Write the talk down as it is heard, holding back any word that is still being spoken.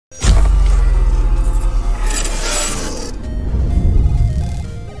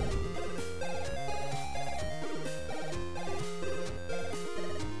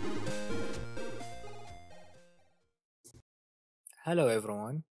Hello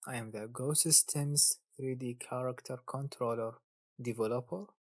everyone, I am the Go Systems 3D character controller developer,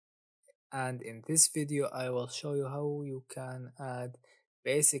 and in this video I will show you how you can add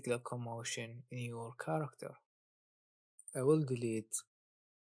basic locomotion in your character. I will delete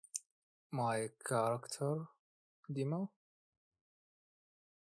my character demo.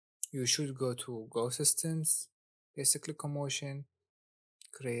 You should go to Go Systems, Basic Locomotion,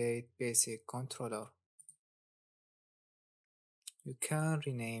 create basic controller. You can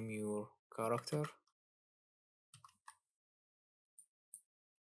rename your character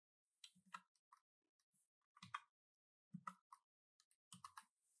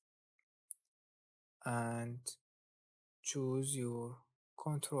and choose your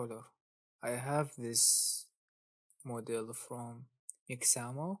controller. I have this model from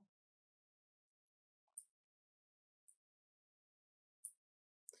Mixamo.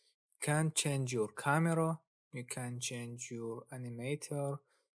 You can change your camera, you can change your animator,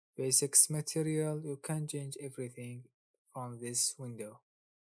 basics material, you can change everything from this window.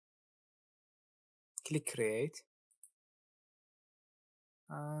 Click create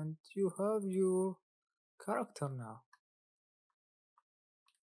and you have your character now.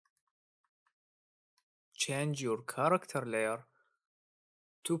 Change your character layer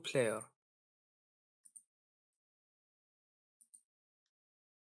to player.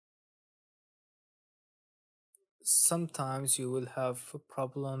 Sometimes you will have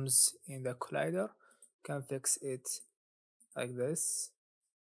problems in the collider. You can fix it like this.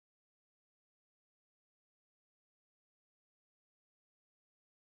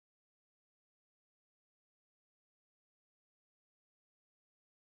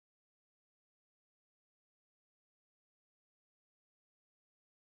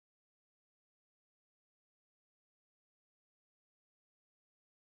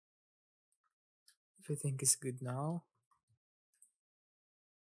 Everything is good now.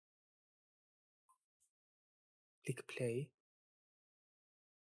 Click play.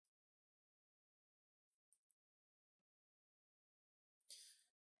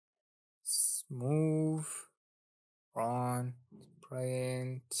 Move, run,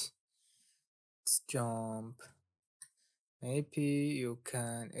 print, jump. Maybe you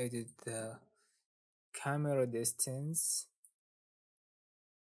can edit the camera distance.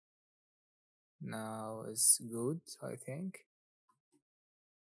 Now it's good, I think.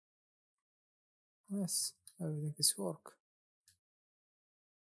 Yes, everything is work.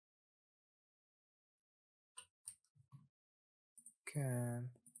 Can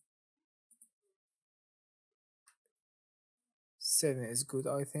 7 is good,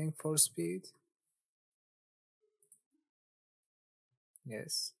 I think, for speed.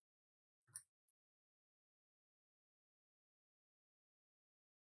 Yes.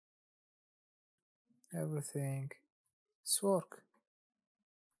 Everything is work.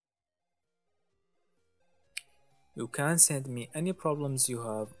 You can send me any problems you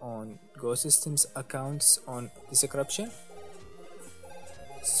have on Go Systems accounts on description.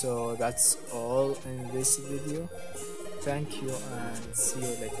 So that's all in this video. Thank you and see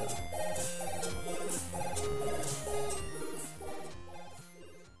you later.